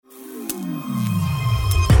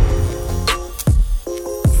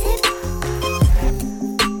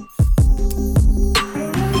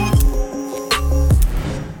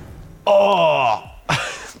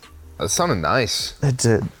That sounded nice. It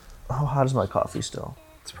did. How hot is my coffee still?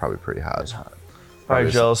 It's probably pretty hot. It's hot. Probably All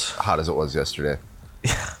right, Gels. as hot as it was yesterday.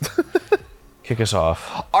 Kick us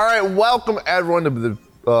off. All right, welcome everyone to the...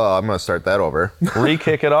 I'm going to start that over.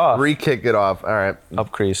 Re-kick it off. Re-kick it off. All right.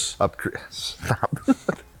 Up crease. Stop.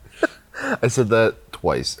 I said that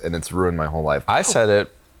twice, and it's ruined my whole life. I said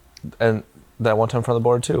it, and that one time from the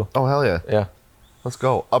board, too. Oh, hell yeah. Yeah. Let's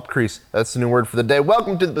go. Up crease. That's the new word for the day.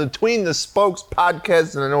 Welcome to the Between the Spokes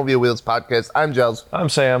podcast and Inovia Wheels podcast. I'm Gels. I'm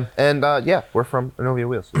Sam. And yeah, we're from Inovia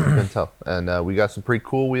Wheels, you can tell. And we got some pretty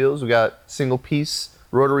cool wheels. We got single piece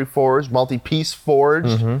rotary forged, multi-piece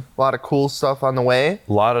forged. A lot of cool stuff on the way.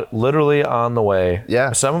 Literally on the way.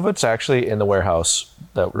 Yeah. Some of it's actually in the warehouse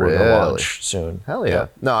that we're going to launch soon. Hell yeah.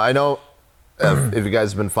 No, I know if you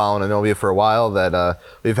guys have been following Inovia for a while that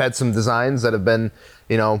we've had some designs that have been,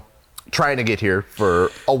 trying to get here for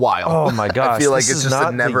a while. Oh my gosh. I feel like this it's is just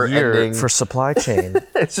not a never ending for supply chain.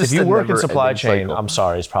 It's just if you a work in supply never-ending chain, cycle. I'm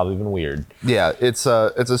sorry, it's probably been weird. Yeah, it's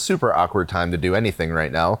a super awkward time to do anything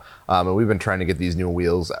right now. And we've been trying to get these new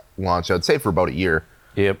wheels launched, I'd say, for about a year.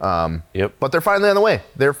 Yep. But they're finally on the way.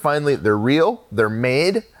 They're real, they're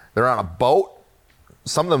made, they're on a boat.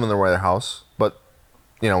 Some of them in the warehouse, but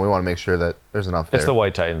we want to make sure that there's enough there. It's the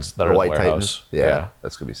White Titans that are in the White warehouse. Titans. Yeah,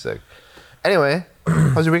 that's gonna be sick. Anyway,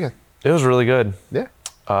 how's your weekend? It was really good. Yeah.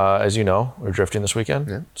 As you know, we're drifting this weekend.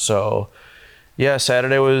 Yeah. So, yeah,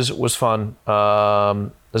 Saturday was fun.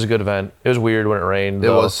 It was a good event. It was weird when it rained. It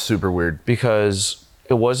was super weird. Because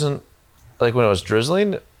it wasn't, like when it was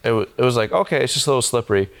drizzling, it was like, okay, it's just a little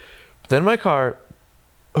slippery. But then my car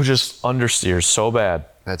was just understeer so bad.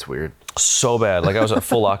 That's weird. So bad. Like I was at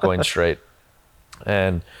full lock going straight.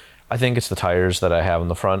 And I think it's the tires that I have in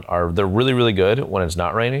the front they're really, really good when it's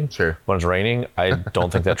not raining. Sure. When it's raining, I don't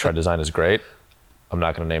think that tread design is great. I'm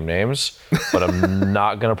not going to name names, but I'm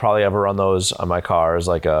not going to probably ever run those on my car as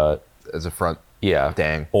like as a front. Yeah.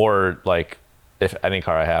 Dang. Or like if any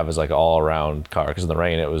car I have is like all around car, because in the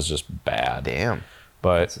rain it was just bad. Damn.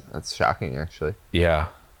 But that's shocking actually. Yeah.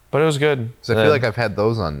 But it was good. So I feel like I've had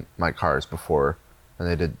those on my cars before and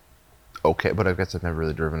they did okay, but I guess I've never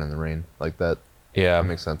really driven in the rain like that. Yeah. That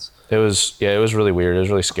makes sense. It was really weird. It was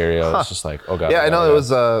really scary. I was just like, oh God. Yeah, oh God, I know oh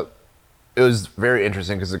God. it was very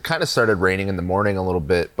interesting because it kind of started raining in the morning a little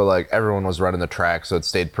bit, but like everyone was running the track, so it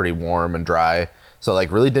stayed pretty warm and dry. So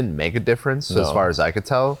like really didn't make a difference as far as I could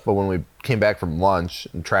tell. But when we came back from lunch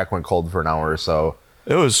and track went cold for an hour or so,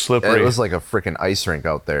 It was slippery. it was like a freaking ice rink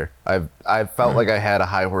out there. I felt like I had a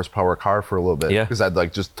high horsepower car for a little bit. Yeah. Because I'd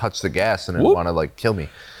like just touch the gas and it Whoop. want to like kill me.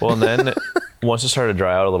 Well, and then once it started to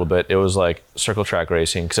dry out a little bit, it was like circle track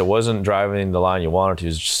racing because it wasn't driving the line you wanted to, it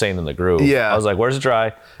was just staying in the groove. Yeah. I was like, where's it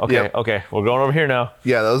dry? Okay, Yep. okay, we're going over here now.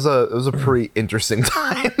 Yeah, it was a pretty interesting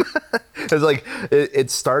time. It was like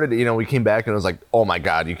it started, we came back and it was like, oh my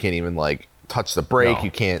God, you can't even like touch the brake, No.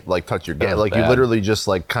 you can't like touch your gas. was Like you bad. literally just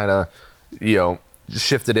like kind of, just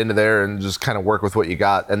shifted into there and just kind of work with what you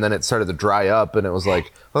got. And then it started to dry up and it was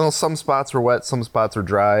like, well, some spots were wet, some spots were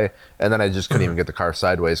dry. And then I just couldn't even get the car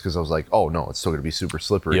sideways because I was like, oh no, it's still gonna be super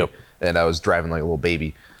slippery. Yep. And I was driving like a little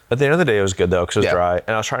baby. At the end of the day, it was good though because it was Yeah. dry, and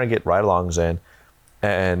I was trying to get ride-alongs in,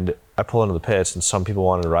 and I pull into the pits, and some people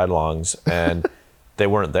wanted ride-alongs, and they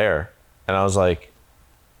weren't there, and I was like,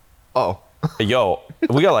 Oh. yo,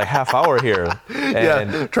 we got like half hour here.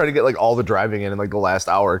 And Yeah, trying to get like all the driving in like the last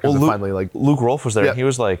hour because Luke, finally like Luke Rolfe was there. Yeah. And he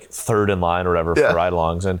was like third in line or whatever Yeah. for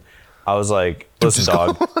ride-alongs, and I was like, listen,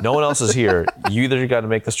 dog, no one else is here. You either got to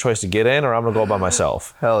make this choice to get in, or I'm gonna go by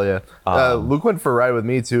myself. Hell yeah. Luke went for a ride with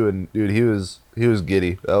me too, and dude, he was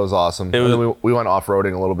giddy. That was awesome. It was- And then we went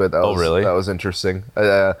off-roading a little bit. That was, really? That was interesting.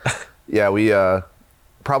 Yeah, we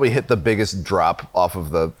probably hit the biggest drop off of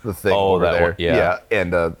the thing over that there. one, yeah.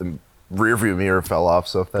 And the rear view mirror fell off,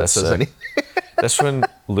 so if that That's says sick. anything. That's when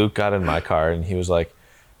Luke got in my car, and he was like,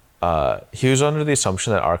 he was under the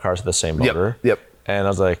assumption that our cars had the same motor. Yep. And I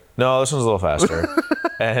was like, no, this one's a little faster.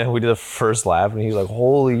 And we did the first lap, and he was like,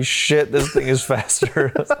 holy shit, this thing is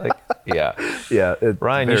faster. I was like, yeah. Yeah.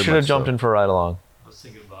 Ryan, you should have jumped in for a ride along. I was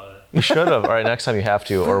thinking about it. You should have. All right, next time you have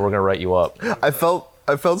to, or we're going to write you up. I felt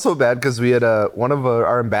so bad because we had one of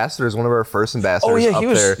our ambassadors, one of our first ambassadors. Oh, yeah, up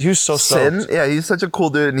there. he was so Sin, stoked. yeah, he's such a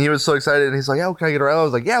cool dude, and he was so excited, and he's like, "Yeah, can I get a ride?" I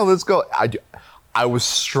was like, "Yeah, let's go." I was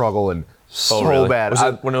struggling so Oh, really? bad. Was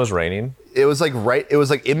it when it was raining? It was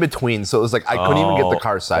like in between, so it was like I couldn't even get the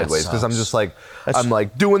car that sideways because I'm sucks. just like I'm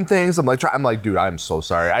like doing things. I'm like, dude, I'm so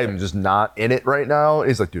sorry. I am just not in it right now. And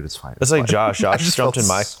he's like, dude, it's fine. It's like fine." Josh. I Josh just jumped felt in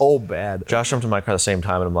my so bad. Josh jumped in my car at the same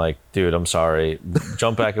time, and I'm like, dude, I'm sorry.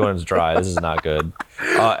 Jump back in when it's dry. This is not good.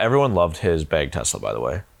 Everyone loved his bag Tesla, by the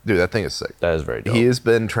way. Dude, that thing is sick. That is very dope. He has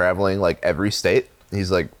been traveling like every state.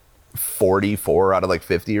 He's like 44 out of like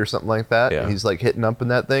 50 or something like that. Yeah. And he's like hitting up in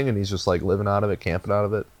that thing, and he's just like living out of it, camping out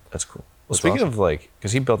of it. That's cool. Well, That's speaking awesome. of like,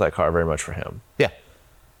 because he built that car very much for him. Yeah.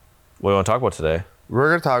 What do you want to talk about today? We're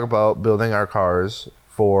going to talk about building our cars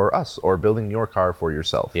for us, or building your car for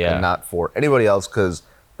yourself, Yeah. and not for anybody else, because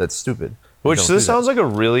that's stupid. Which Don't this do that. sounds like a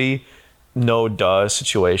really no-duh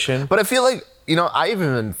situation. But I feel like, I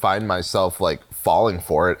even find myself like falling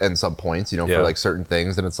for it at some points, Yeah. for like certain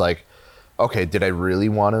things. And it's like, okay, did I really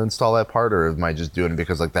want to install that part, or am I just doing it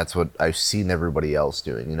because like that's what I've seen everybody else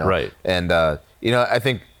doing, Right. And, I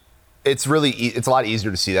think it's really, it's a lot easier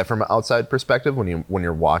to see that from an outside perspective when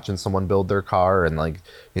you're watching someone build their car, and like,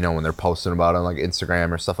 when they're posting about it on like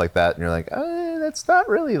Instagram or stuff like that. And you're like, that's not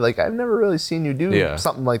really like, I've never really seen you do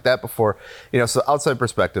something like that before, so outside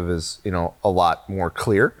perspective is, a lot more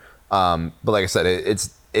clear. But like I said,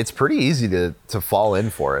 it's pretty easy to fall in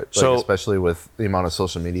for it, So- especially with the amount of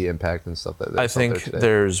social media impact and stuff that I that's out there think today.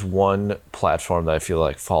 there's one platform that I feel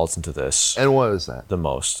like falls into this And what is that? the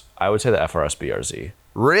most. I would say the FRS BRZ.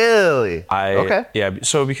 Really? Okay. Okay. Yeah.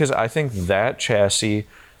 So because I think that chassis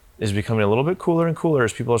is becoming a little bit cooler and cooler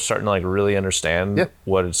as people are starting to like really understand Yeah.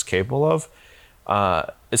 what it's capable of,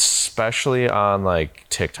 especially on like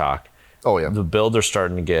TikTok. Oh yeah. The builds are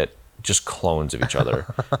starting to get just clones of each other,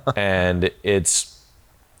 and it's,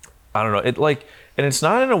 I don't know, and it's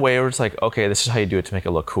not in a way where it's like, okay, this is how you do it to make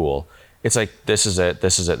it look cool. It's like, this is it,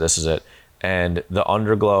 this is it, this is it. And the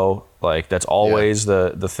underglow, like that's always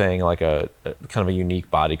the thing, like a kind of a unique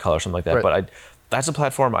body color, something like that. Right. But that's a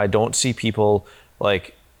platform I don't see people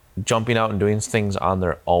like jumping out and doing things on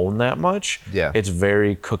their own that much. Yeah. It's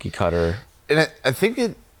very cookie cutter. And I think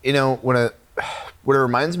it, what it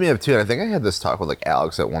reminds me of too, and I think I had this talk with like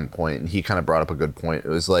Alex at one point, and he kind of brought up a good point. It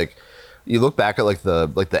was like, you look back at like the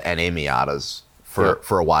NA Miatas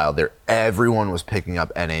for a while there, everyone was picking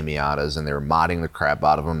up NA Miatas, and they were modding the crap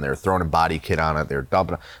out of them. They were throwing a body kit on it. They were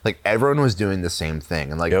dumping it. Like everyone was doing the same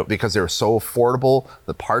thing. And like, because they were so affordable,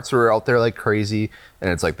 the parts were out there like crazy,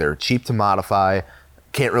 and it's like, they're cheap to modify.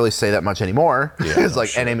 Can't really say that much anymore. It's like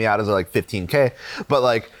NA Miatas are like $15K, but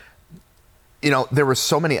like, there were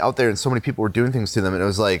so many out there, and so many people were doing things to them, and it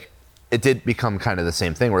was like, it did become kind of the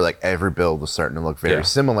same thing where like every build was starting to look very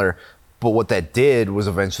similar. But what that did was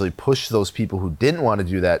eventually push those people who didn't want to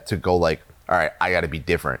do that to go like, all right, I got to be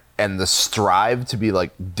different. And the strive to be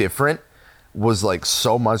like different was like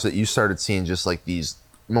so much that you started seeing just like these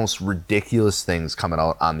most ridiculous things coming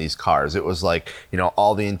out on these cars. It was like,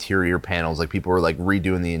 all the interior panels, like people were like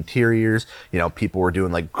redoing the interiors, people were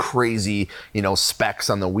doing like crazy,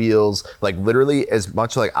 specs on the wheels, like literally as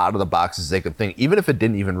much like out of the box as they could think, even if it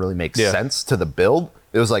didn't even really make sense to the build.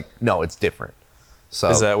 It was like, no, it's different. So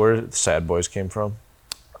Is that where Sad Boys came from?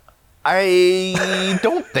 I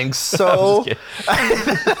don't think so.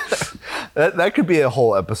 That could be a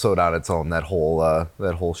whole episode on its own, that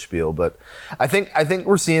whole spiel. But I think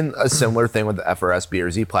we're seeing a similar thing with the FRS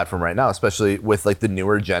BRZ platform right now, especially with like the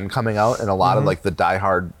newer gen coming out, and a lot of like the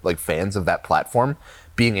diehard like fans of that platform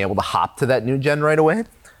being able to hop to that new gen right away.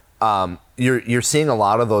 You're seeing a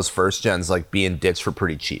lot of those first gens like being ditched for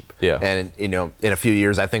pretty cheap. Yeah. And in a few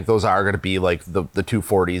years, I think those are going to be like the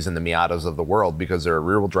 240s and the Miatas of the world, because they're a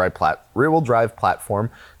rear-wheel drive platform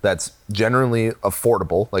that's generally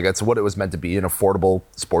affordable. Like that's what it was meant to be, an affordable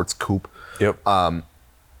sports coupe. Yep.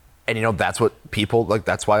 And that's what people like.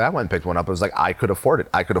 That's why I went and picked one up. It was like, I could afford it.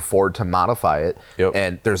 I could afford to modify it. Yep.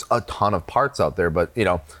 And there's a ton of parts out there, but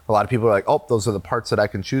a lot of people are like, oh, those are the parts that I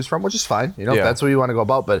can choose from, which is fine. If that's what you want to go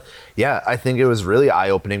about. But yeah, I think it was really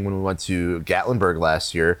eye opening when we went to Gatlinburg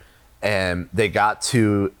last year, and they got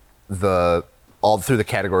to all through the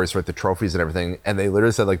categories for like the trophies and everything, and they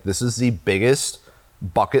literally said like, this is the biggest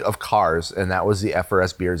bucket of cars, and that was the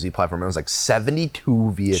FRS BRZ platform. It was like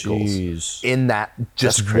 72 vehicles in that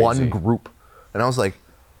just one group, and I was like,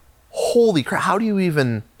 holy crap, how do you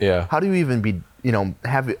even be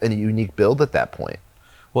have a unique build at that point?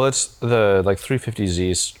 Well, it's the like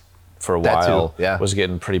 350Zs for a while was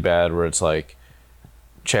getting pretty bad, where it's like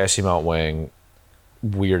chassis mount wing,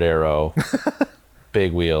 weird arrow,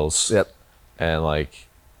 big wheels, and like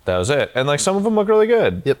that was it. And like some of them look really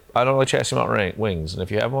good. Yep. I don't like chassis mount wings, and if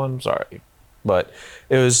you have one, sorry. But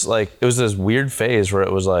it was this weird phase where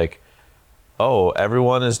it was like, oh,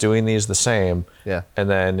 everyone is doing these the same. Yeah. And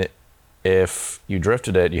then if you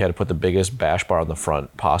drifted it, you had to put the biggest bash bar on the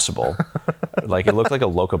front possible. Like it looked like a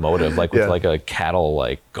locomotive, like with like a cattle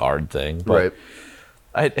like guard thing. But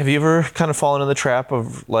have you ever kind of fallen in the trap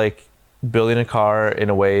of like building a car in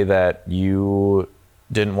a way that you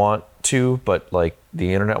didn't want to, but like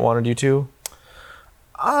the internet wanted you to?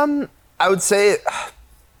 I would say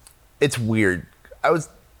it's weird.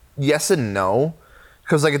 Yes and no,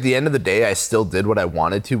 because like at the end of the day, I still did what I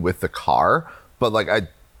wanted to with the car, but like I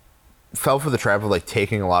fell for the trap of like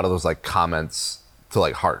taking a lot of those like comments to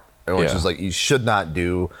like heart, which is like you should not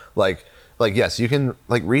do. Like yes, you can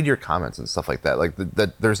like read your comments and stuff like that. Like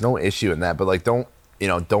that, there's no issue in that, but like don't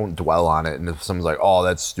dwell on it. And if someone's like, oh,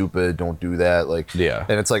 that's stupid, don't do that. Like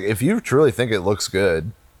and it's like if you truly think it looks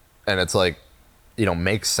good, and it's like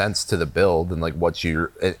makes sense to the build and like what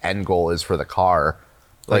your end goal is for the car,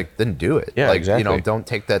 like then do it. Yeah, like exactly. Don't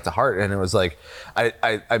take that to heart. And it was like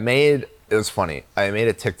I made it was funny. I made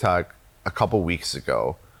a TikTok a couple weeks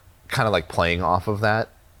ago, kind of like playing off of that,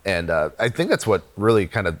 and I think that's what really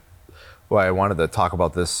kind of why I wanted to talk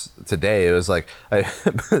about this today. It was like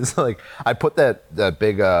I put that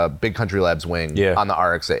big Country Labs wing on the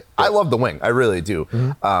RX-8. Yep. I love the wing, I really do.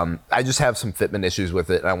 Mm-hmm. I just have some fitment issues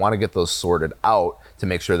with it, and I want to get those sorted out to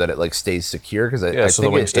make sure that it like stays secure, because I so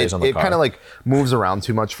think it kind of like moves around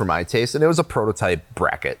too much for my taste. And it was a prototype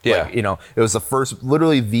bracket. Like, it was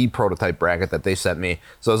literally the prototype bracket that they sent me.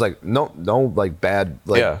 So I was like, no like bad,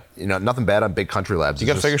 like nothing bad on Big Country Labs. You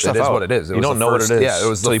got to figure stuff out. It is what it is. You don't know what it is. Yeah, it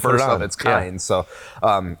was the first of its kind. So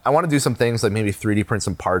I want to do some things like maybe 3D print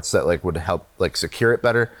some parts that like would help like secure it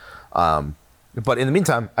better. But in the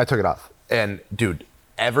meantime, I took it off, and dude,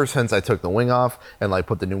 ever since I took the wing off and like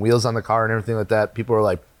put the new wheels on the car and everything like that, people are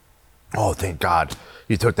like, oh, thank God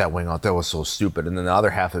you took that wing off. That was so stupid. And then the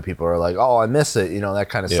other half of the people are like, oh, I miss it, that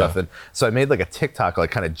kind of stuff. And so I made like a TikTok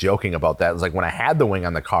like kind of joking about that. It was like when I had the wing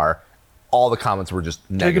on the car, all the comments were just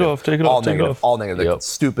negative. Take it off. All negative. Like,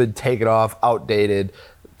 stupid, take it off, outdated,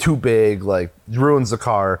 too big, like ruins the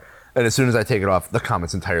car. And as soon as I take it off, the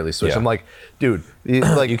comments entirely switch. I'm like, dude,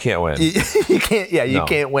 like you can't win. You can't. Yeah, you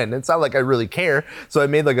can't win. It's not like I really care. So I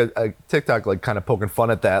made like a TikTok, like kind of poking fun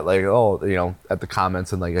at that, like at the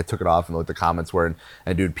comments, and like I took it off and what the comments were,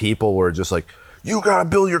 and dude, people were just like, you gotta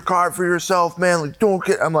build your car for yourself, man. Like don't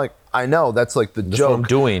get. I'm like, I know that's like the joke. What I'm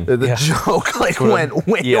doing. The joke like went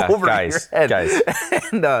way over your head, guys.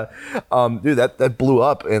 And dude, that blew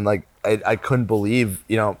up, and like I couldn't believe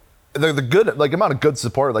the good like amount of good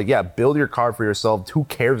support. Like build your car for yourself. Who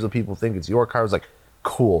cares what people think? It's your car. I was like,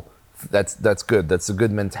 cool, that's good. That's a good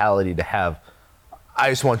mentality to have. I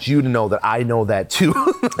just want you to know that I know that too.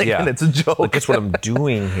 And it's a joke. Like, that's what I'm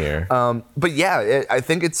doing here. But I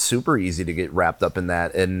think it's super easy to get wrapped up in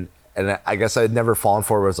that, and I guess I'd never fallen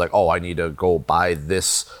for it. It was like, oh, I need to go buy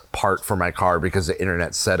this part for my car because the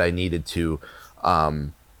internet said I needed to,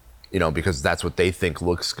 because that's what they think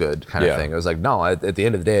looks good, kind of thing. It was like, no, at the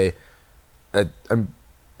end of the day,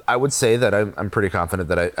 I would say that I'm pretty confident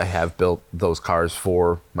that I have built those cars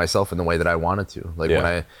for myself in the way that I wanted to. Like when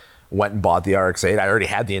I went and bought the RX-8, I already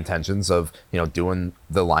had the intentions of doing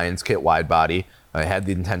the Lions kit wide body. I had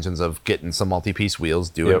the intentions of getting some multi-piece wheels,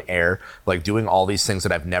 doing air, like doing all these things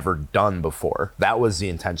that I've never done before. That was the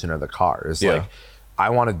intention of the car. Is like I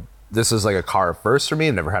wanted. This is like a car first for me.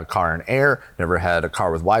 I've never had a car in air, never had a car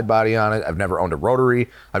with wide body on it. I've never owned a rotary.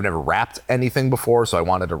 I've never wrapped anything before, so I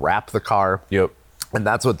wanted to wrap the car. And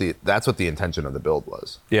that's what the intention of the build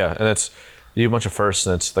was. Yeah, and it's you do a bunch of firsts,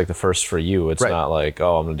 and it's like the first for you. It's not like,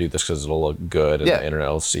 oh, I'm gonna do this because it'll look good, and the internet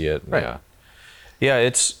will see it. Right. Yeah.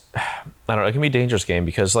 It's I don't know. It can be a dangerous game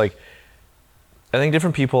because like I think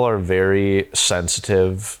different people are very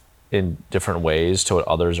sensitive in different ways to what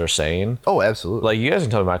others are saying. Oh, absolutely. Like, you guys can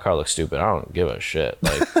tell me my car looks stupid. I don't give a shit.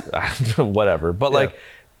 Like, whatever. But like,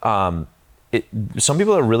 some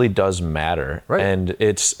people it really does matter. Right. And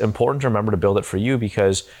it's important to remember to build it for you,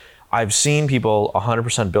 because I've seen people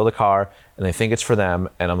 100% build a car and they think it's for them.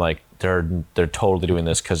 And I'm like, they're totally doing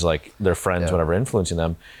this because like their friends, whatever, influencing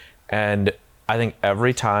them. And I think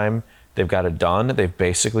every time they've got it done, they've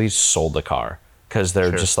basically sold the car because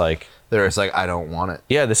they're just like, it's like, I don't want it.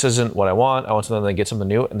 Yeah, this isn't what I want. I want something that gets something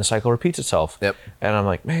new, and the cycle repeats itself. Yep. And I'm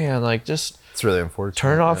like, man, like just it's really unfortunate.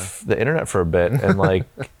 Turn off the internet for a bit and like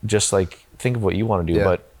just like think of what you want to do. Yeah.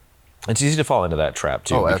 But it's easy to fall into that trap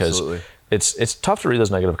too, because absolutely. It's tough to read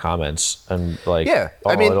those negative comments and like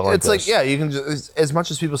I mean, it's like you can just, as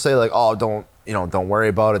much as people say like, oh, don't worry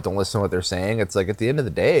about it, don't listen to what they're saying. It's like at the end of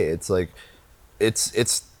the day, it's like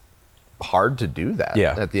it's hard to do that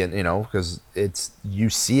at the end, because you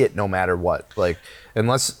see it no matter what. Like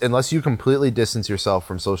unless you completely distance yourself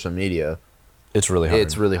from social media, it's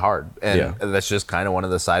really hard. And that's just kind of one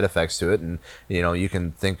of the side effects to it. And you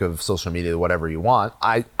can think of social media whatever you want.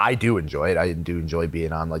 I do enjoy it. I do enjoy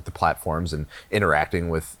being on like the platforms and interacting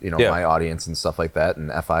with my audience and stuff like that,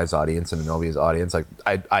 and FI's audience and Novia's audience. Like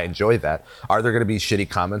I enjoy that. Are there going to be shitty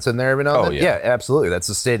comments in there every now and then? Yeah, absolutely. That's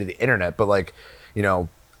the state of the internet. But like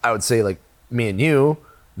I would say, like, me and you,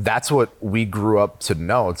 that's what we grew up to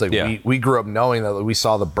know. It's like we grew up knowing that we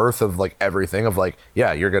saw the birth of like everything of like,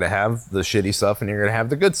 yeah, you're going to have the shitty stuff and you're going to have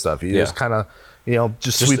the good stuff. You just kind of,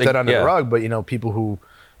 just sweep that under the rug. But, people who,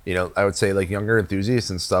 I would say like younger enthusiasts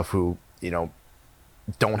and stuff who,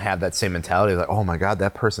 don't have that same mentality. Like, oh my God,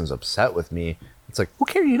 that person's upset with me. It's like, who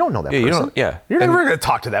cares? You don't know that person. You're never going to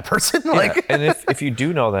talk to that person. Like, and if you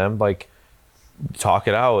do know them, like, talk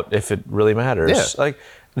it out if it really matters. Like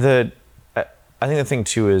I think the thing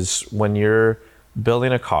too is when you're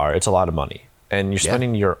building a car, it's a lot of money and you're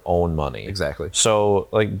spending your own money. Exactly. So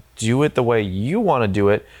like do it the way you want to do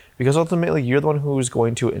it because ultimately you're the one who's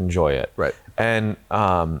going to enjoy it. Right. And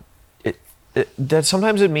that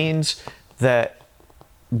sometimes it means that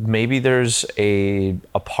maybe there's a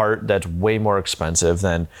part that's way more expensive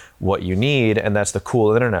than what you need, and that's the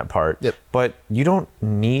cool internet part. Yep. But you don't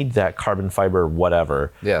need that carbon fiber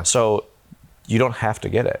whatever. Yeah. So you don't have to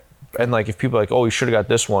get it. And like if people are like, oh, you should have got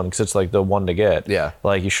this one because it's like the one to get. Yeah.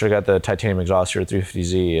 Like you should have got the titanium exhaust your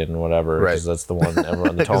 350Z and whatever because that's the one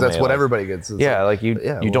everyone the because that's what everybody gets.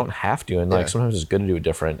 You don't have to, and like sometimes it's good to do it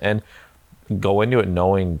different and go into it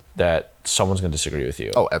knowing that someone's going to disagree with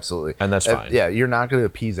you. Oh, absolutely. And that's fine. Yeah, you're not going to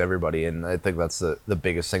appease everybody. And I think that's the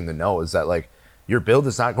biggest thing to know is that, like, your build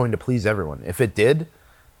is not going to please everyone. If it did,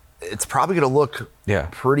 it's probably going to look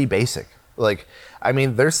pretty basic. Like, I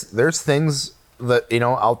mean, there's things that,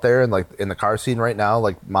 out there and, like, in the car scene right now,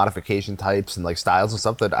 like, modification types and, like, styles and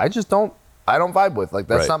stuff that I don't vibe with. Like,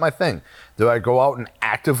 that's not my thing. Do I go out and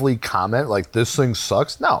actively comment, like, this thing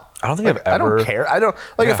sucks? No. I don't think I've ever... I don't care. I don't...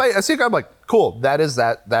 Like, if I see a car, I'm like, cool, that is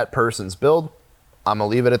that person's build. I'm going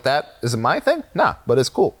to leave it at that. Is it my thing? Nah, but it's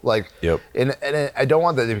cool. Like, and I don't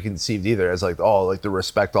want that to be conceived either as, like, oh, like, the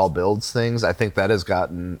respect all builds things. I think that has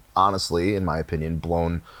gotten, honestly, in my opinion,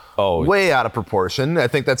 blown way out of proportion. I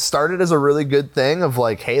think that started as a really good thing of,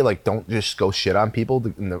 like, hey, like, don't just go shit on people,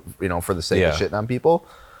 for the sake of shitting on people.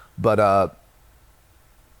 But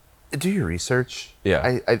do your research.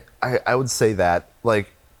 Yeah. I would say that,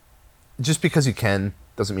 like, just because you can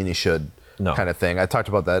doesn't mean you should. No. Kind of thing. I talked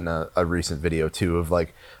about that in a recent video too of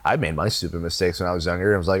like, I made my stupid mistakes when I was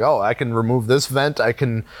younger. I was like, oh, I can remove this vent. I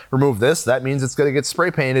can remove this. That means it's going to get spray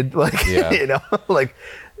painted. Like, like.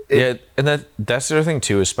 And that's the other thing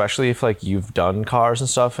too, especially if like you've done cars and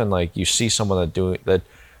stuff and like you see someone that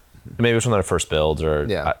maybe it's one of their first builds or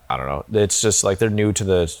I don't know. It's just like they're new to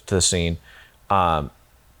the scene.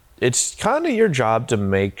 It's kind of your job to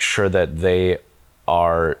make sure that they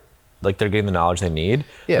are like they're getting the knowledge they need.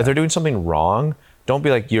 If they're doing something wrong, don't be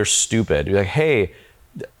like, you're stupid. Be like, hey,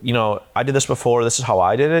 I did this before. This is how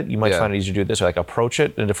I did it. You might find it easier to do it this way. Like approach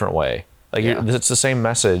it in a different way. Like it's the same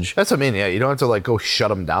message. That's what I mean. Yeah, you don't have to like go shut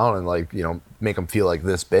them down and like make them feel like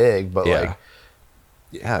this big. But like,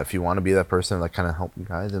 if you want to be that person, like kind of help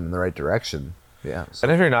guide them in the right direction. Yeah. So.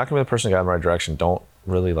 And if you're not gonna be the person to guide them in the right direction, don't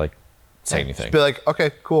really like say anything. Just be like,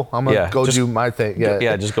 okay, cool. I'm gonna go do my thing.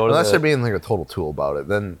 Just go to unless they're being like a total tool about it.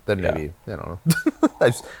 Then maybe I don't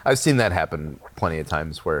know. I've seen that happen plenty of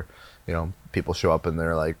times where people show up and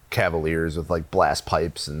they're like Cavaliers with like blast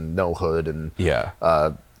pipes and no hood and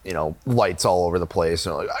lights all over the place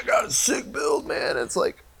and they're like, I got a sick build, man. It's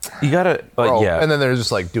like you gotta and then they're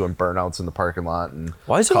just like doing burnouts in the parking lot and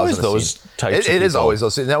why is it always those types it is always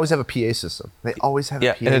those. They always have a PA system. They always have a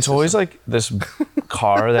PA and it's system. always like this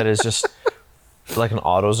car that is just like an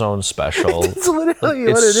AutoZone special. It's literally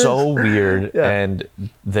it's what it is. So weird and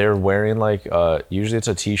they're wearing like usually it's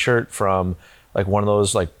a t-shirt from like one of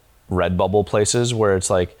those like Redbubble places where it's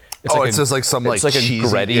like it's just like some it's like cheesy, a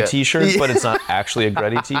Gretty t-shirt, but it's not actually a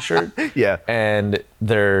Gretty t-shirt. And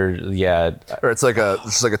they're or it's like a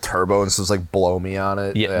turbo and it's just like blow me on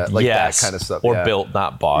it. Like that kind of stuff. Or built,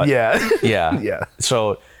 not bought. Yeah.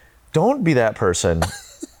 So don't be that person.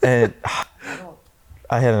 And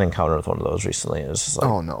I had an encounter with one of those recently. It was just like,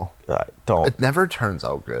 oh no, don't. It never turns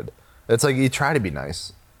out good. It's like you try to be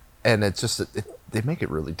nice, and it's just they make it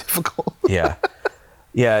really difficult.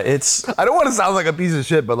 It's. I don't want to sound like a piece of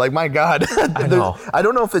shit, but like my God, I know. I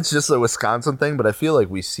don't know if it's just a Wisconsin thing, but I feel like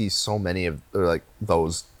we see so many of like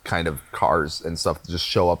those kind of cars and stuff just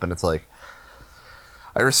show up, and it's like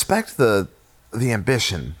I respect the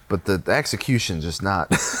ambition, but the execution just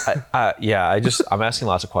not. I'm asking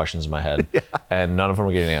lots of questions in my head, and none of them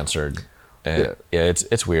are getting answered. And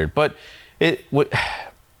it's weird, but I don't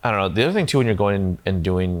know. The other thing too, when you're going and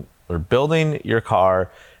doing or building your car,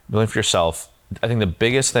 building for yourself, I think the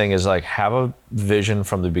biggest thing is like have a vision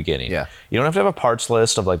from the beginning. You don't have to have a parts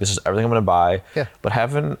list of like this is everything I'm going to buy, but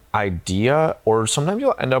have an idea, or sometimes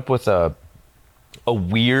you'll end up with a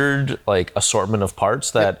weird like assortment of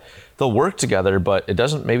parts that they'll work together, but it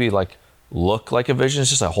doesn't maybe like look like a vision. It's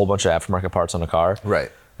just a whole bunch of aftermarket parts on a car. Right.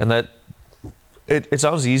 And that it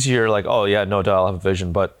sounds easier, like, oh yeah, no doubt I'll have a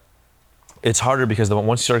vision, but it's harder because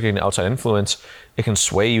once you start getting outside influence, it can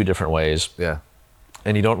sway you different ways. Yeah.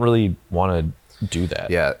 And you don't really want to do that.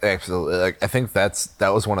 Yeah, absolutely. Like, I think that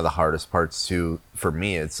was one of the hardest parts too for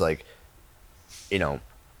me. It's like, you know,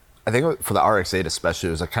 I think for the RX-8 especially,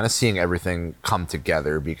 it was like kind of seeing everything come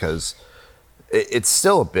together, because it's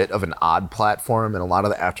still a bit of an odd platform, and a lot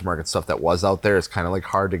of the aftermarket stuff that was out there is kind of like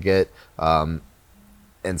hard to get.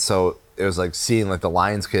 And so it was like seeing like the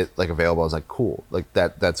Lions kit like available. I was like, cool, like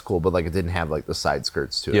that's cool, but like it didn't have like the side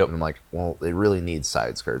skirts to it. And I'm like, well, it really needs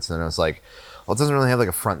side skirts. And I was like, well, it doesn't really have like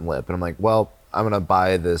a front lip. And I'm like, well, I'm gonna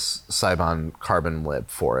buy this Cybon carbon lip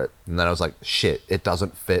for it. And then I was like, shit, it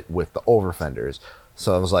doesn't fit with the over fenders.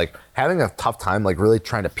 So I was like having a tough time, like really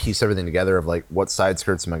trying to piece everything together of like, what side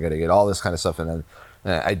skirts am I gonna get, all this kind of stuff. And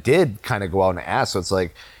then I did kind of go out and ask. So it's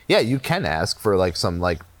like, yeah, you can ask for like some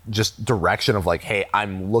like just direction of like, hey,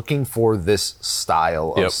 I'm looking for this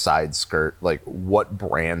style of side skirt. Like, what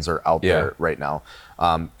brands are out there right now?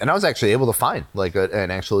 And I was actually able to find like an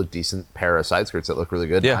actual decent pair of side skirts that look really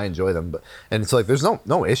good. I enjoy them, and it's like there's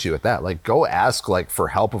no issue with that. Like, go ask like for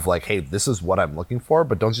help of like, hey, this is what I'm looking for,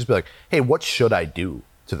 but don't just be like, hey, what should I do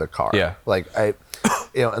to the car? Like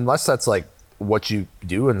unless that's like what you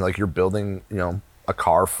do and like you're building, a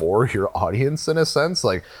car for your audience in a sense.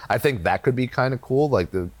 Like, I think that could be kind of cool. Like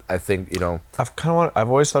I've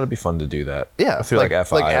always thought it'd be fun to do that. I feel like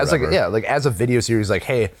FI like as like as a video series, like,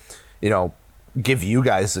 hey, give you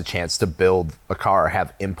guys a chance to build a car,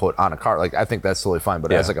 have input on a car. Like, I think that's totally fine.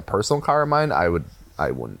 But as like a personal car of mine, I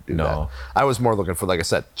wouldn't do that. I was more looking for, like I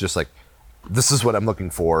said, just like, this is what I'm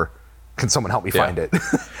looking for. Can someone help me find it?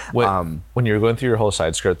 When you were going through your whole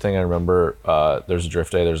side skirt thing, I remember there's a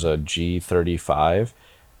drift day. There's a G35. I think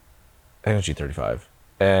it was G35,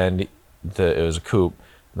 and it was a coupe.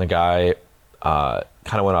 And the guy kind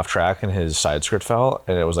of went off track, and his side skirt fell,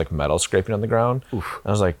 and it was like metal scraping on the ground. Oof.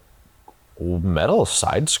 I was like, metal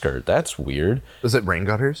side skirt? That's weird. Was it rain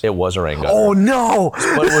gutters? It was a rain gutter. Oh no!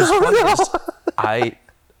 But it was funny.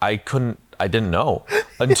 I didn't know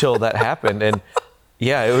until that happened, and.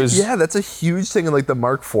 Yeah, it was. Yeah, that's a huge thing in like the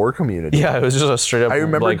Mark IV community. Yeah, it was just a straight up. I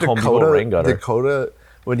remember like Dakota rain gutter. Dakota,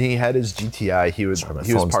 when he had his GTI, he was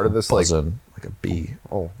part of this like a bee.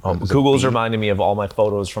 Google's reminding me of all my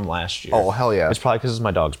photos from last year. Oh hell yeah! It's probably because it's my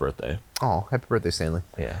dog's birthday. Oh, happy birthday, Stanley.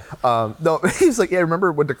 Yeah. No, he's like, yeah. I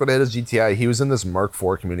remember when Dakota had his GTI, he was in this Mark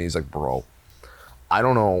IV community. He's like, bro, I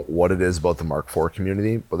don't know what it is about the Mark IV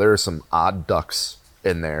community, but there are some odd ducks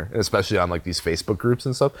in there, especially on like these Facebook groups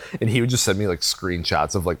and stuff. And he would just send me like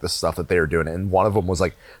screenshots of like the stuff that they were doing. And one of them was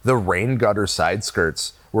like the rain gutter side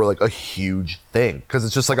skirts were like a huge thing because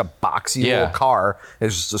it's just like a boxy little car.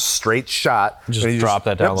 It's just a straight shot. Just drop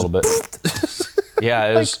that down a little bit. Yeah,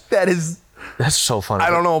 it was. That's so funny. I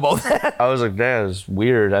don't know about that. I was like, that is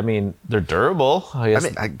weird. I mean, they're durable.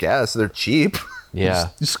 I guess they're cheap. Yeah.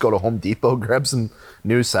 Just go to Home Depot, grab some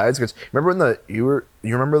new side skirts. Remember when you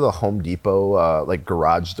remember the Home Depot like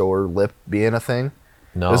garage door lip being a thing?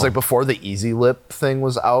 No. It was like before the Easy Lip thing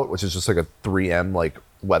was out, which is just like a 3M like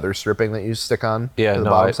weather stripping that you stick on to the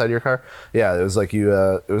bottom side of your car. Yeah, it was like it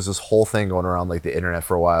was this whole thing going around like the internet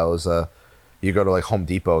for a while. It was you go to like Home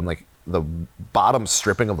Depot and like the bottom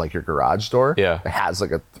stripping of like your garage door, it has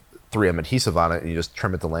like a 3M adhesive on it, and you just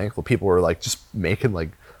trim it to length. Well, people were like just making like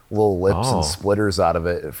little lips and splitters out of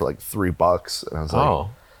it for like $3, and I was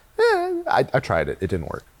like, I tried it. It didn't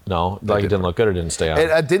work. No, like it didn't look good or didn't stay on.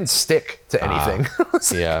 It didn't stick to anything.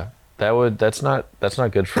 Yeah, that's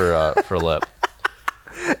not good for a lip.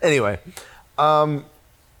 Anyway,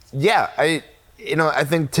 yeah, I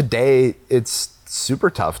think today it's super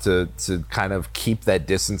tough to kind of keep that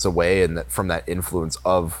distance away and from that influence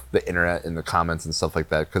of the internet and the comments and stuff like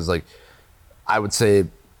that, because like I would say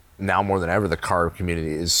now more than ever the car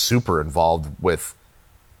community is super involved with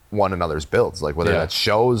one another's builds, like whether that's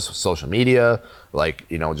shows, social media, like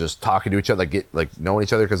just talking to each other, like knowing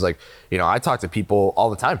each other, because like I talk to people all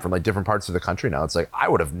the time from like different parts of the country now. It's like I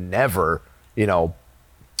would have never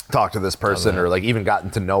talked to this person or like even gotten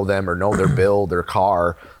to know them or know their build, their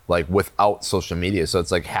car, like without social media. So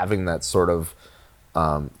it's like having that sort of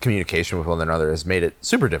communication with one another has made it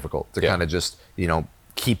super difficult to kind of just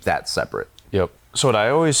keep that separate. Yep. So what I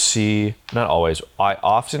always see, not always, I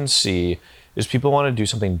often see is people want to do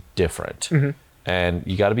something different. And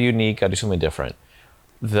you got to be unique, got to do something different.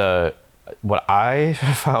 What I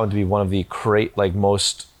found to be one of the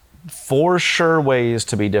most for sure ways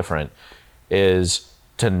to be different is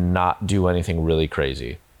to not do anything really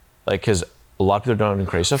crazy. Like, because a lot of people don't do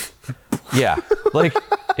crazy stuff. Yeah. Like,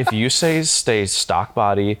 if you stay stock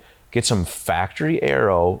body, get some factory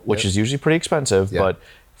aero, which is usually pretty expensive, but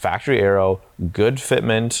factory aero, good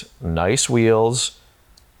fitment, nice wheels,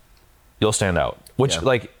 you'll stand out. Which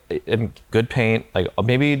and good paint, like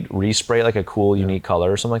maybe respray like a cool, unique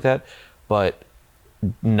color or something like that. But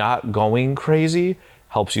not going crazy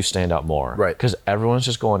helps you stand out more. Right. Because everyone's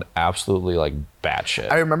just going absolutely like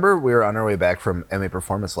batshit. I remember we were on our way back from MA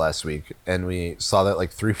Performance last week, and we saw that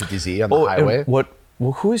like 350Z on the highway.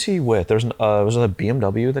 Who is he with? Was it a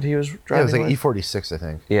BMW that he was driving? Yeah, it was like with? E46, I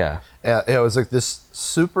think. Yeah. Yeah, it was like this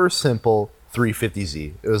super simple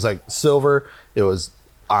 350Z. It was like silver. It was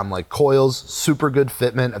on like coils, super good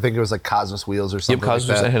fitment. I think it was like Cosmos wheels or something. Yep,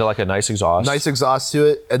 Cosmos, and had like a nice exhaust. Nice exhaust to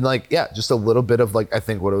it, and like just a little bit of like I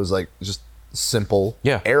think what it was like just simple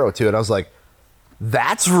aero to it. I was like,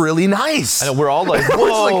 that's really nice. And we're all like,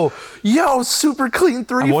 whoa, like, yo, super clean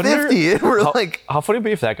 350. And we're like, how funny would it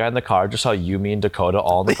be if that guy in the car just saw you, me, and Dakota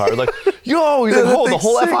all in the car, like, yo, he's like, oh, the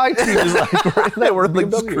whole FI team is like, right in that we're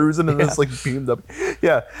like just cruising in this like BMW.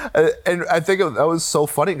 Yeah, and I think that was so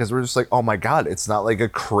funny because we're just like, oh my god, it's not like a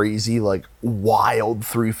crazy like wild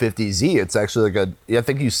 350Z. It's actually like I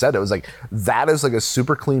think you said it was like that is like a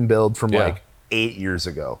super clean build from like 8 years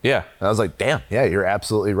ago. Yeah. And I was like, damn, yeah, you're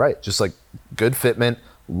absolutely right. Just like good fitment,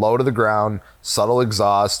 low to the ground, subtle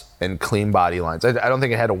exhaust, and clean body lines. I don't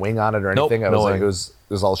think it had a wing on it or anything. Nope, It was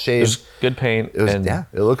all shaved. It was good paint.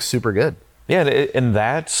 It looks super good. Yeah, and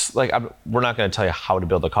that's like we're not going to tell you how to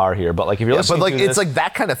build a car here, but like if you're listening, but like to it's like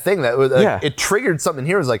that kind of thing that it triggered something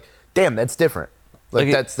here. It was like, damn, that's different. Like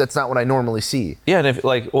that's not what I normally see. Yeah, and if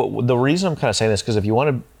like the reason I'm kind of saying this because if you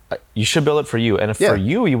want to. You should build it for you. And if for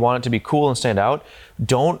you want it to be cool and stand out,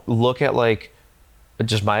 don't look at like,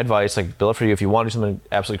 just my advice, like build it for you. If you want to do something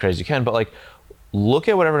absolutely crazy, you can, but like look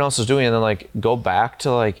at what everyone else is doing and then like go back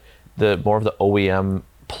to like the more of the OEM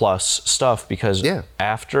plus stuff because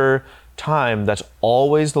after time, that's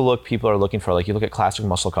always the look people are looking for. Like you look at classic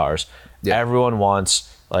muscle cars, everyone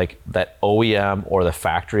wants like that OEM or the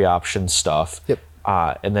factory option stuff. Yep.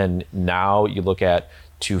 And then now you look at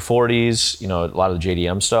 240s, you know, a lot of the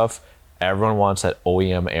JDM stuff. Everyone wants that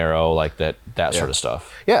OEM aero, like that sort of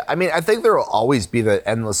stuff. Yeah, I mean, I think there will always be the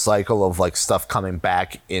endless cycle of like stuff coming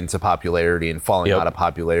back into popularity and falling out of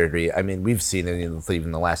popularity. I mean, we've seen it in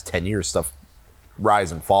even the last 10 years, stuff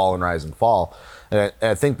rise and fall and rise and fall. And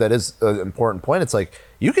I think that is an important point. It's like,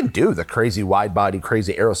 you can do the crazy wide body,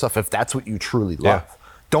 crazy aero stuff if that's what you truly love. Yeah.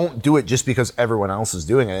 Don't do it just because everyone else is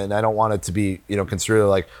doing it. And I don't want it to be, considered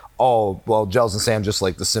like, oh, well, Gels and Sam just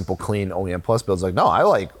like the simple, clean OEM Plus builds. Like, no, I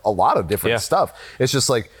like a lot of different stuff. It's just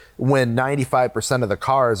like when 95% of the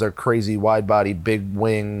cars are crazy wide body, big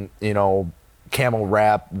wing, camel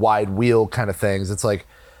wrap, wide wheel kind of things. It's like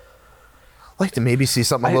to maybe see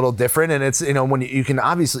something a little different. And it's, when you can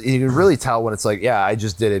really tell when it's like, yeah, I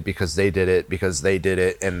just did it because they did it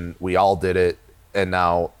and we all did it. And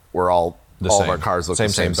now we're all of our cars look the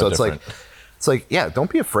same. So it's like, yeah, don't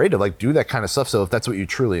be afraid to like do that kind of stuff. So if that's what you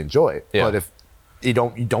truly enjoy, but if you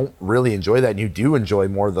don't really enjoy that and you do enjoy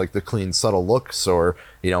more like the clean, subtle looks or,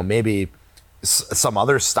 maybe some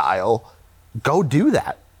other style, go do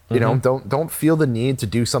that. Don't feel the need to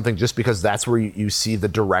do something just because that's where you see the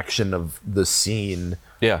direction of the scene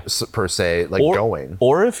per se, going.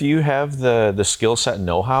 Or if you have the skill set and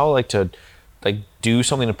know-how, like to like do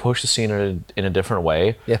something to push the scene in a different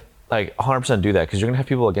way. Yeah. Like 100% do that because you're gonna have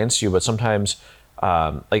people against you. But sometimes,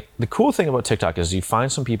 like the cool thing about TikTok is you find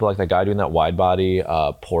some people like that guy doing that wide body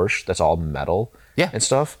Porsche that's all metal and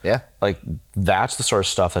stuff. Yeah, like that's the sort of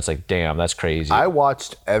stuff that's like, damn, that's crazy. I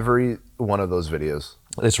watched every one of those videos.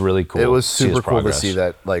 It's really cool. It was super cool to see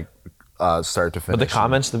that like start to finish. But the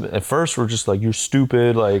comments at first were just like, "You're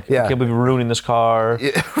stupid! Like, I can't believe you're ruining this car."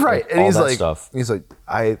 Yeah, right, and he's like,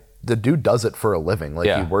 the dude does it for a living.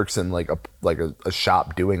 Like he works in like a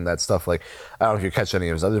shop doing that stuff. Like I don't know if you catch any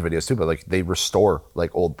of his other videos too, but like they restore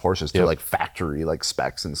like old Porsches to like factory like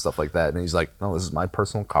specs and stuff like that. And he's like, no, this is my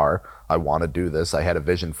personal car. I want to do this. I had a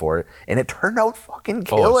vision for it, and it turned out fucking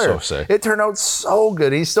killer. Oh, it's so sick. It turned out so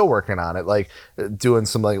good. He's still working on it, like doing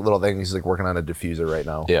some like little things. He's like working on a diffuser right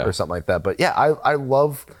now, or something like that. But yeah, I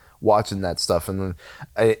love watching that stuff, and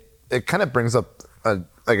then it kind of brings up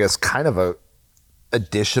I guess kind of a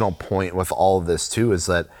additional point with all of this too is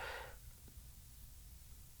that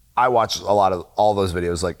I watch a lot of all those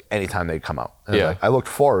videos like anytime they come out. And like, I looked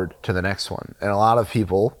forward to the next one. And a lot of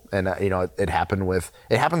people, and it happens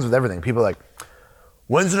with everything. People are like,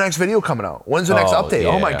 when's the next video coming out? When's the next update?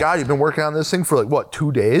 Oh my God, you've been working on this thing for like what,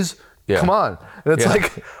 2 days? Yeah. Come on. And it's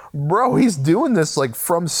like, bro, he's doing this like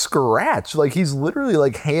from scratch. Like he's literally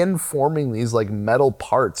like hand forming these like metal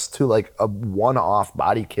parts to like a one-off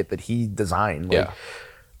body kit that he designed. Like,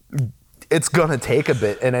 it's gonna take a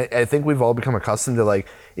bit. And I think we've all become accustomed to like,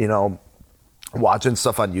 watching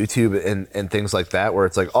stuff on YouTube and things like that, where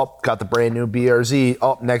it's like, oh, got the brand new BRZ.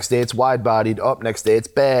 Oh, next day it's wide bodied. Oh, next day it's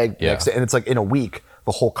bagged. Yeah. Next day, and it's like in a week,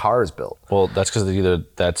 the whole car is built. Well, that's because either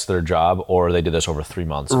that's their job or they did this over 3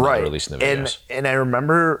 months and they're releasing the videos. And I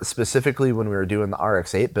remember specifically when we were doing the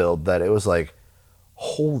RX-8 build that it was like,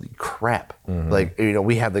 holy crap. Like, you know,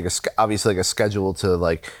 we had like obviously like a schedule to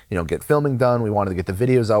like, you know, get filming done. We wanted to get the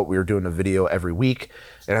videos out. We were doing a video every week.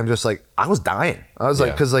 And I'm just like, I was dying. I was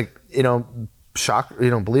like, cause like, you know,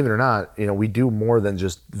 believe it or not, you know, we do more than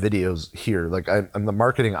just videos here. Like I'm the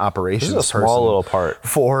marketing operations this is a small little part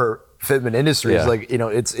for Fitment Industries. Like, you know,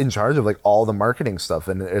 it's in charge of like all the marketing stuff.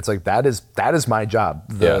 And it's like, that is my job.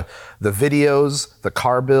 The videos, the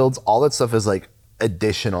car builds, all that stuff is like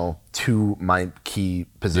additional to my key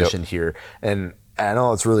position here. And I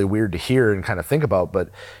know it's really weird to hear and kind of think about,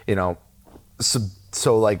 but you know,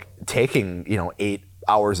 so like taking, you know, 8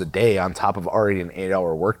 hours a day on top of already an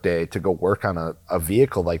 8-hour workday to go work on a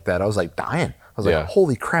vehicle like that, I was like dying. I was like,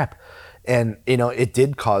 holy crap. And you know, it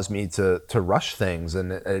did cause me to rush things.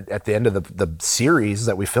 And at the end of the series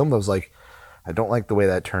that we filmed, I was like, I don't like the way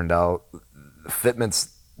that turned out.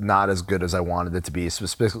 Fitment's not as good as I wanted it to be,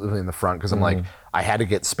 specifically in the front, because I'm like, I had to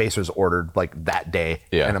get spacers ordered like that day.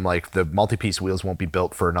 And I'm like, the multi-piece wheels won't be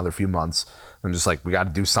built for another few months. I'm just like, we got to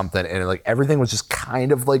do something. And like everything was just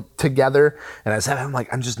kind of like together. And I said, I'm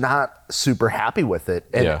like, I'm just not super happy with it.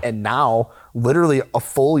 And now, literally a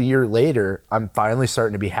full year later, I'm finally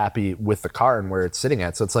starting to be happy with the car and where it's sitting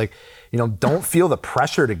at. So it's like, you know, don't feel the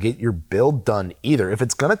pressure to get your build done either. If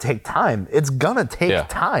it's going to take time, it's going to take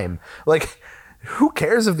time. Like, who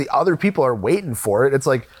cares if the other people are waiting for it? It's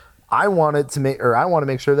like, I want to make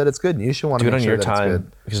sure that it's good, and you should want to make sure that it's good. Do it on your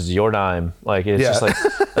time, because it's your dime. Like, it's just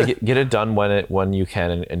like get it done when you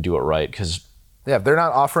can and do it right. Because if they're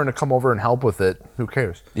not offering to come over and help with it, who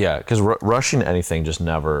cares? Yeah, because rushing anything just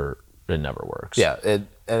never works. Yeah,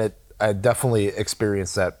 I definitely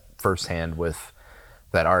experienced that firsthand with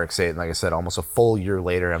that RX-8, and like I said, almost a full year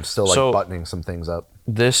later, I'm still like buttoning some things up.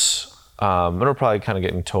 This. We're probably kind of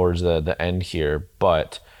getting towards the end here,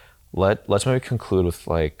 but let's maybe conclude with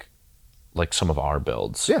like some of our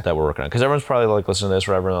builds that we're working on, because everyone's probably like listening to this,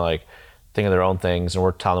 or everyone like thinking their own things, and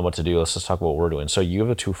we're telling them what to do. Let's just talk about what we're doing. So you have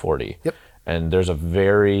a 240. Yep. And there's a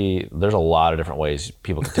lot of different ways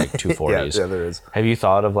people can take 240s. yeah, there is. Have you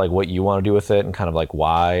thought of like what you want to do with it and kind of like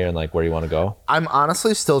why and like where you want to go? I'm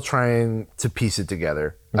honestly still trying to piece it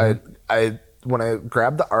together. I when I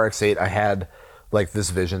grabbed the RX-8, I had like this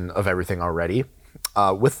vision of everything already.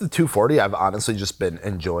 With the 240, I've honestly just been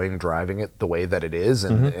enjoying driving it the way that it is,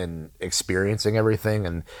 and experiencing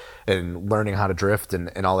everything and learning how to drift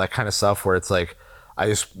and all that kind of stuff, where it's like, I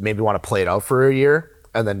just maybe want to play it out for a year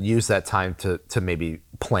and then use that time to maybe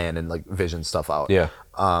plan and like vision stuff out. Yeah.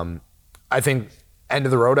 I think end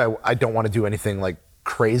of the road, I don't want to do anything like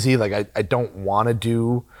crazy. Like I don't want to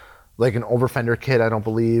do like an over fender kit, I don't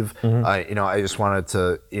believe. You know, I just wanted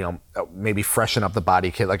to, you know, maybe freshen up the body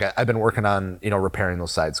kit. Like I've been working on, you know, repairing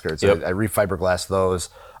those side skirts. I re-fiberglass those.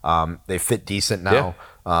 They fit decent now.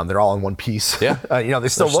 They're all in one piece. You know, they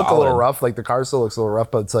still look solid. A little rough. Like the car still looks a little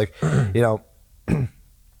rough, but it's like, you know,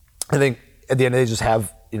 I think at the end of the day, just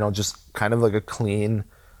have, you know, just kind of like a clean,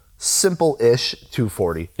 simple-ish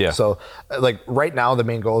 240. So like right now, the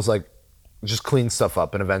main goal is like just clean stuff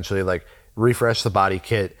up and eventually like refresh the body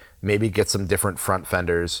kit, maybe get some different front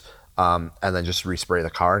fenders, and then just respray the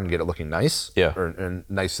car and get it looking nice. And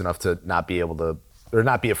nice enough to not be able to, or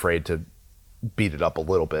not be afraid to beat it up a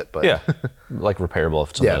little bit. But like repairable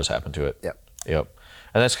if something does happen to it. And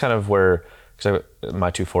that's kind of where, because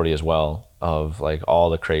my 240 as well, of like all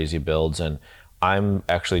the crazy builds, and I'm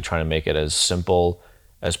actually trying to make it as simple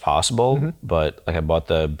as possible. But like I bought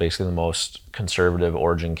basically the most conservative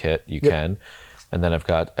origin kit you can. And then I've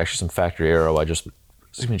got actually some factory aero I just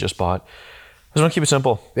bought. I just want to keep it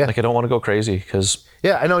simple. Like I don't want to go crazy because...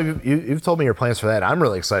 I know you've told me your plans for that. I'm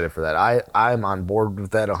really excited for that. I'm on board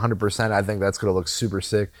with that 100%. I think that's going to look super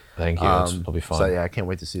sick. Thank you. It'll be fun. So I can't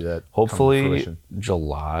wait to see that. Hopefully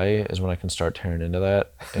July is when I can start tearing into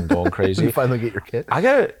that and going crazy. You finally get your kit? I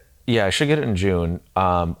should get it in June.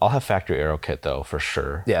 I'll have factory aero kit though, for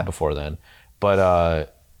sure. Before then. But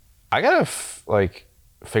I got to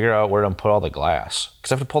figure out where to put all the glass,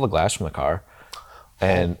 because I have to pull the glass from the car,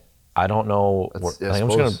 and I don't know. I think I'm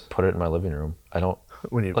just gonna put it in my living room. I don't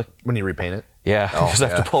when you repaint it. Because I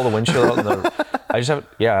have to pull the windshield out.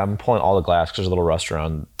 I'm pulling all the glass because there's a little rust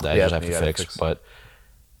around that I just have to fix. But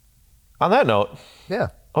on that note,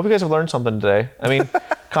 hope you guys have learned something today. I mean,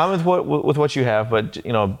 comment with what you have, but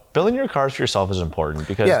you know, building your cars for yourself is important,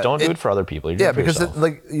 because don't do it for other people. You're doing it for yourself.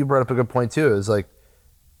 Like you brought up a good point too. Is like,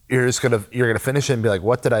 you're gonna finish it and be like,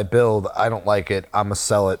 what did I build? I don't like it. I'm gonna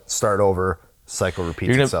sell it. Start over. Cycle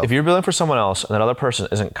repeats itself. If you're building for someone else and that other person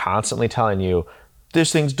isn't constantly telling you,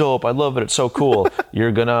 this thing's dope, I love it, it's so cool,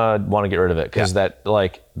 you're gonna want to get rid of it because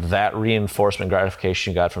that reinforcement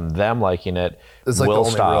gratification you got from them liking it it's like will the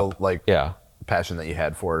only stop. real passion that you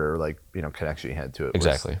had for it, or like, you know, connection you had to it.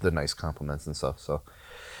 Exactly. The nice compliments and stuff. So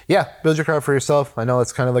yeah, build your car for yourself. I know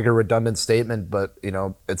it's kind of like a redundant statement, but you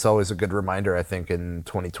know, it's always a good reminder, I think, in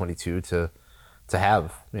 2022 to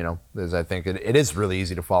have, you know, because I think it is really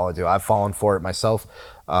easy to fall into. I've fallen for it myself,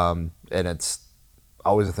 and it's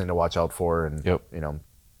always a thing to watch out for. And you know,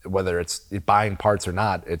 whether it's buying parts or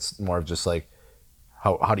not, it's more of just like,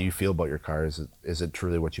 how do you feel about your car? Is it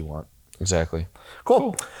truly what you want? Exactly.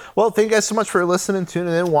 Cool. Well, thank you guys so much for listening,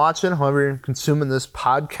 tuning in, watching, however you're consuming this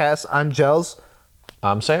podcast on Gels.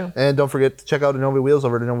 I'm Sam. And don't forget to check out Inovi Wheels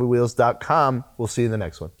over at InoviWheels.com. We'll see you in the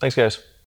next one. Thanks, guys.